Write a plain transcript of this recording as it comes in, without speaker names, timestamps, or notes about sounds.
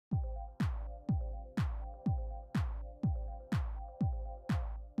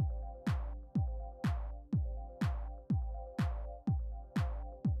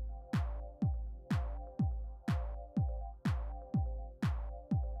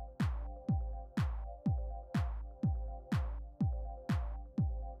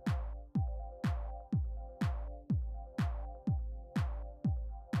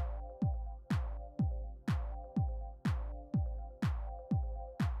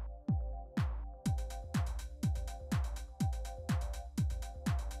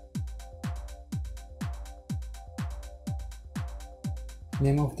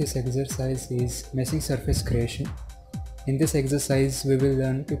Name of this exercise is meshing surface creation. In this exercise, we will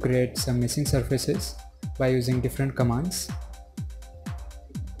learn to create some meshing surfaces by using different commands.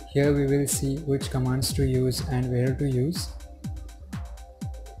 Here we will see which commands to use and where to use,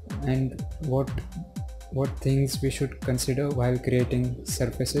 and what things we should consider while creating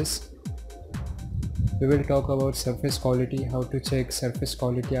surfaces. We will talk about surface quality, how to check surface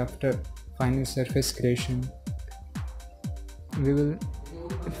quality after final surface creation. We will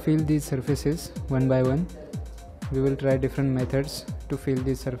fill these surfaces one by one. We will try different methods to fill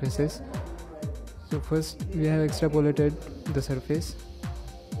these surfaces. So first we have extrapolated the surface.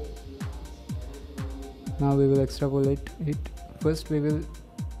 Now we will extrapolate it. First we will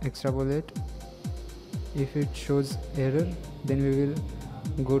extrapolate. If it shows error, then we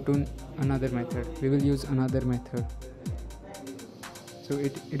will go to another method. We will use another method. So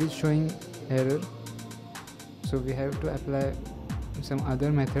it is showing error, so we have to apply some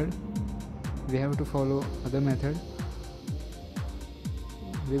other method. We have to follow other method.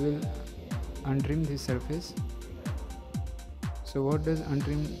 We will untrim this surface. So what does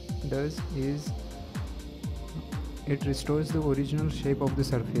untrim does is it restores the original shape of the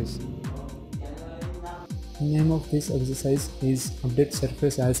surface. Name of this exercise is update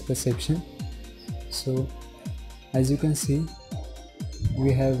surface as per section. So as you can see,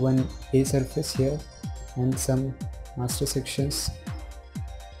 we have one A surface here and some master sections.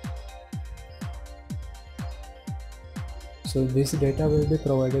 So this data will be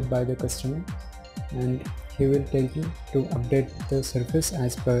provided by the customer, and he will tell you to update the surface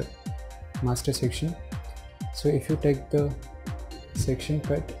as per master section. So if you take the section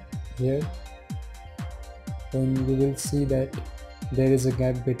cut here, then you will see that there is a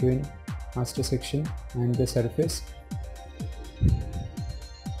gap between master section and the surface.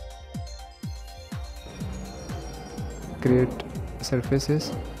 Create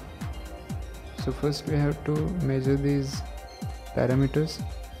surfaces. So first we have to measure these parameters.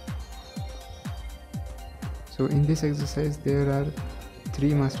 So in this exercise there are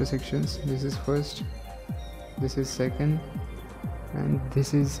 3 master sections. This is first, this is second, and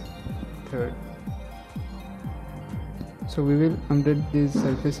this is third. So we will update these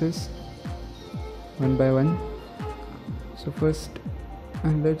surfaces one by one. So first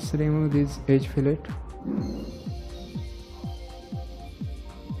let's remove this edge fillet.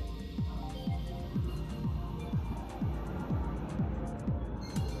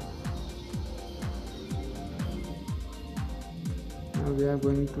 Now we are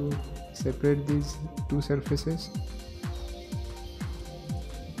going to separate these 2 surfaces.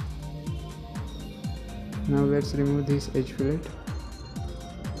 Now let's remove this edge fillet.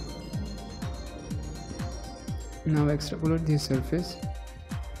 Now extrapolate this surface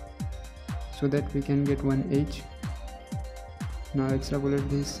so that we can get one edge. Now extrapolate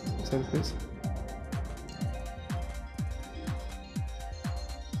this surface.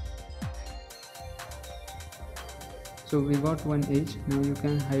 So we got one edge. Now you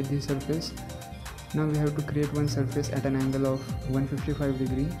can hide the surface. Now we have to create one surface at an angle of 155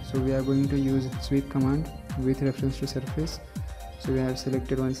 degrees. So we are going to use sweep command with reference to surface. So we have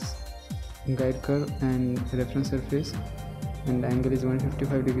selected one guide curve and reference surface, and the angle is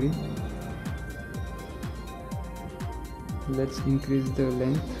 155 degrees. Let's increase the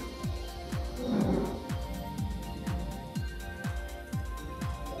length.